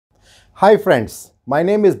Hi friends, my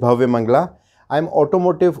name is Bhavya Mangla. I am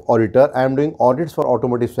automotive auditor. I am doing audits for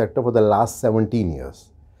automotive sector for the last 17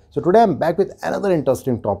 years. So today I am back with another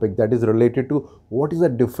interesting topic that is related to what is the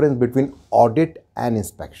difference between audit and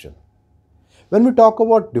inspection. When we talk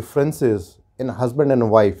about differences in husband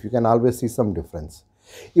and wife, you can always see some difference.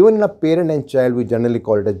 Even in a parent and child, we generally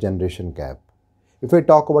call it a generation gap. If we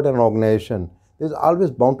talk about an organization, there is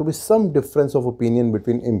always bound to be some difference of opinion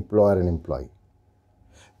between employer and employee.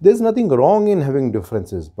 There's nothing wrong in having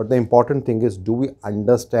differences, but the important thing is, do we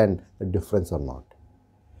understand the difference or not?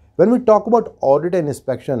 When we talk about audit and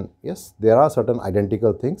inspection, yes, there are certain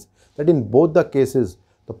identical things that in both the cases,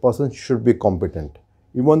 the person should be competent,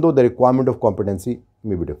 even though the requirement of competency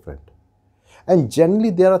may be different. And generally,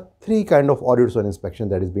 there are three kinds of audits or inspection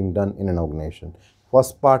that is being done in an organization: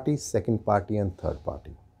 first party, second party, and third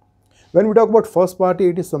party. When we talk about first party,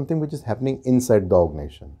 it is something which is happening inside the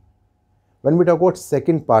organization. When we talk about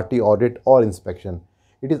second party audit or inspection,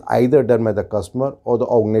 it is either done by the customer or the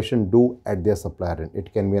organization do at their supplier end.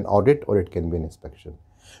 It can be an audit or it can be an inspection.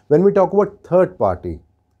 When we talk about third party,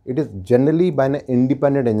 it is generally by an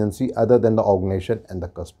independent agency other than the organization and the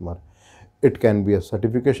customer. It can be a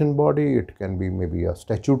certification body, it can be maybe a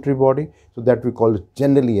statutory body, so that we call it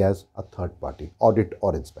generally as a third party audit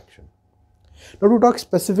or inspection. Now, to talk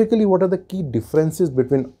specifically what are the key differences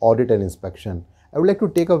between audit and inspection, I would like to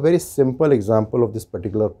take a very simple example of this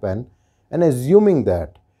particular pen and assuming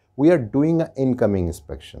that we are doing an incoming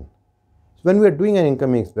inspection. So when we are doing an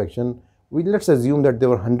incoming inspection, let's assume that there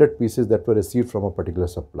were 100 pieces that were received from a particular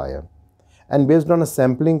supplier. And based on a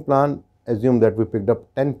sampling plan, assume that we picked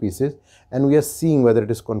up 10 pieces and we are seeing whether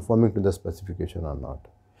it is conforming to the specification or not.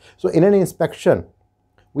 So in an inspection,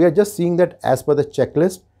 we are just seeing that as per the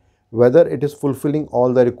checklist, whether it is fulfilling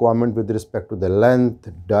all the requirement with respect to the length,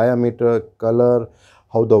 diameter, color,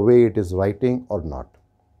 how the way it is writing or not.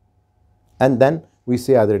 And then we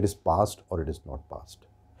say either it is passed or it is not passed.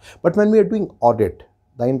 But when we are doing audit,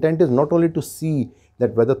 the intent is not only to see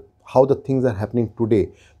that whether how the things are happening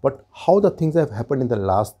today, but how the things have happened in the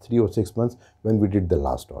last 3 or 6 months when we did the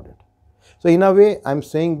last audit. So in a way, I'm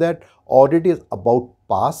saying that audit is about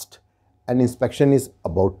past and inspection is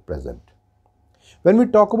about present. When we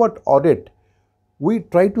talk about audit, we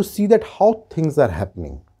try to see that how things are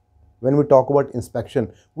happening. When we talk about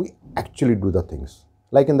inspection, we actually do the things.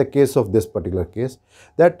 Like in the case of this particular case,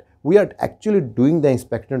 that we are actually doing the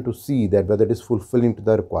inspection to see that whether it is fulfilling to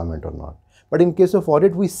the requirement or not. But in case of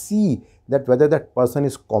audit, we see that whether that person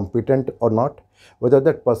is competent or not, whether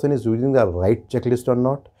that person is using the right checklist or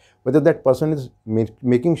not, whether that person is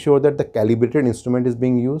making sure that the calibrated instrument is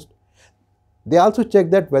being used. They also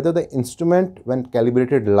check that whether the instrument, when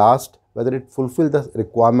calibrated last, whether it fulfills the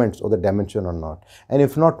requirements or the dimension or not. And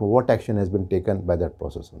if not, what action has been taken by that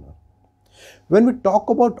process owner. When we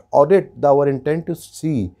talk about audit, our intent is to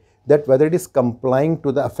see that whether it is complying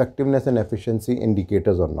to the effectiveness and efficiency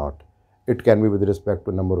indicators or not. It can be with respect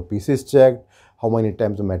to number of pieces checked, how many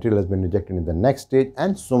times the material has been rejected in the next stage,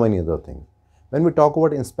 and so many other things. When we talk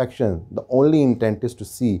about inspection, the only intent is to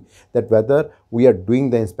see that whether we are doing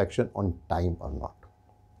the inspection on time or not.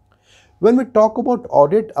 When we talk about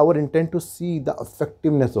audit, our intent to see the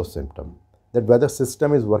effectiveness of system, that whether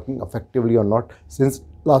system is working effectively or not since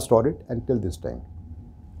last audit until this time.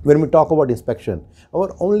 When we talk about inspection,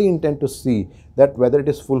 our only intent to see that whether it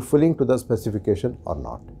is fulfilling to the specification or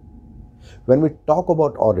not. When we talk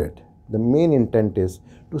about audit, the main intent is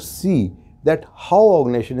to see that how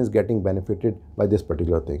organization is getting benefited by this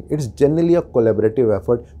particular thing. It's generally a collaborative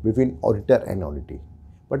effort between auditor and auditee.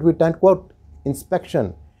 But we talk about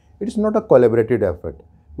inspection, it is not a collaborative effort.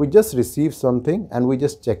 We just receive something and we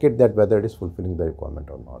just check it that whether it is fulfilling the requirement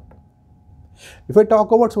or not. If I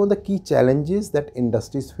talk about some of the key challenges that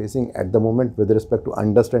industry is facing at the moment with respect to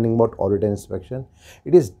understanding about audit and inspection,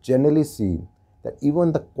 it is generally seen that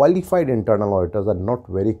even the qualified internal auditors are not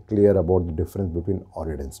very clear about the difference between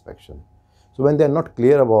audit and inspection. So when they are not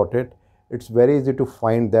clear about it, it's very easy to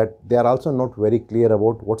find that they are also not very clear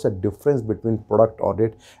about what's the difference between product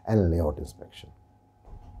audit and layout inspection.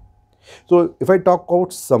 So if I talk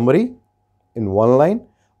about summary in one line,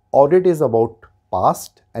 audit is about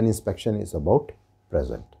past and inspection is about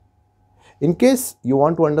present. In case you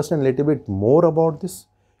want to understand a little bit more about this,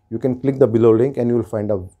 you can click the below link and you will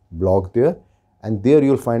find a blog there, and there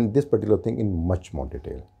you will find this particular thing in much more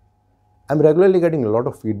detail. I'm regularly getting a lot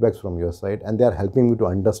of feedbacks from your side and they are helping me to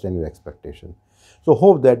understand your expectation. So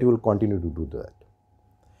hope that you will continue to do that.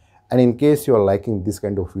 And in case you are liking this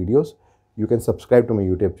kind of videos, you can subscribe to my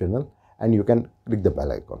YouTube channel and you can click the bell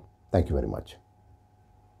icon. Thank you very much.